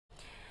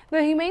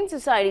The Humane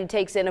Society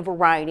takes in a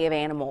variety of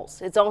animals.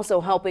 It's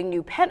also helping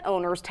new pet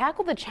owners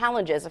tackle the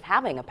challenges of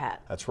having a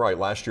pet. That's right.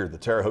 Last year, the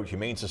Terre Haute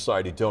Humane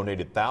Society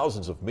donated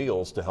thousands of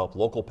meals to help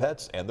local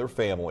pets and their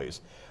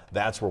families.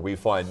 That's where we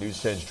find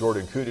News 10's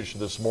Jordan Kudish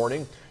this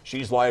morning.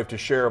 She's live to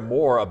share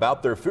more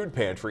about their food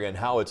pantry and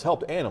how it's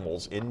helped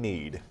animals in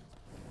need.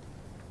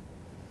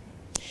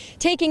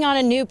 Taking on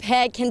a new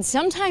pet can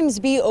sometimes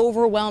be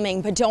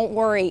overwhelming, but don't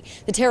worry.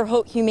 The Terre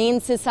Haute Humane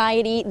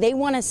Society, they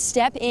want to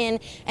step in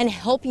and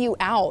help you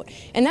out.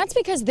 And that's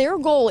because their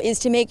goal is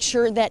to make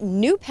sure that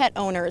new pet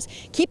owners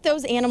keep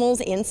those animals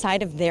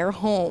inside of their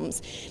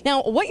homes.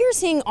 Now, what you're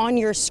seeing on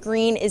your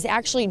screen is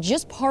actually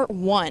just part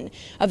one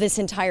of this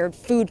entire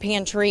food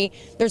pantry.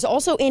 There's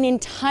also an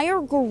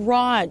entire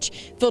garage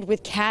filled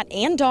with cat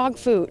and dog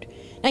food.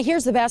 Now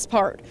here's the best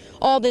part.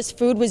 All this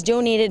food was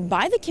donated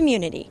by the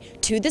community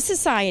to the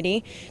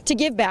society to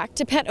give back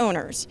to pet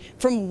owners.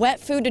 From wet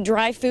food to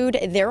dry food,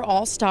 they're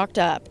all stocked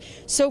up.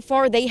 So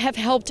far, they have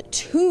helped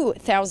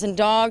 2,000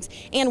 dogs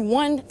and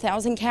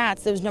 1,000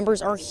 cats. Those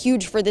numbers are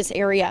huge for this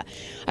area.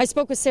 I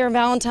spoke with Sarah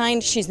Valentine.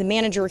 She's the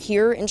manager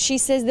here, and she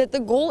says that the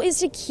goal is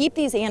to keep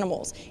these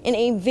animals in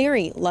a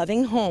very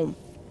loving home.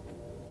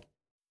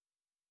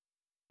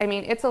 I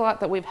mean, it's a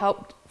lot that we've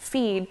helped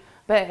feed,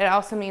 but it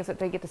also means that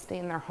they get to stay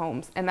in their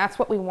homes. And that's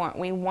what we want.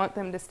 We want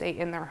them to stay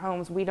in their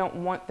homes. We don't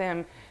want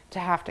them to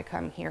have to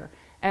come here.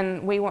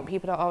 And we want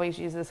people to always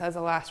use this as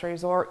a last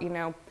resort, you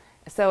know.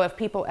 So if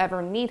people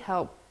ever need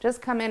help,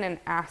 just come in and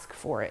ask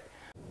for it.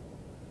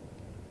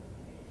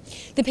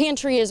 The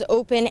pantry is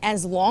open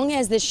as long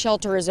as this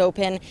shelter is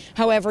open.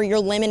 However, you're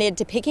limited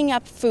to picking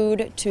up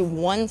food to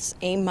once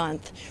a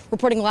month.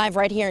 Reporting live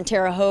right here in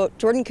Terre Haute,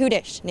 Jordan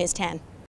Kudish, News 10.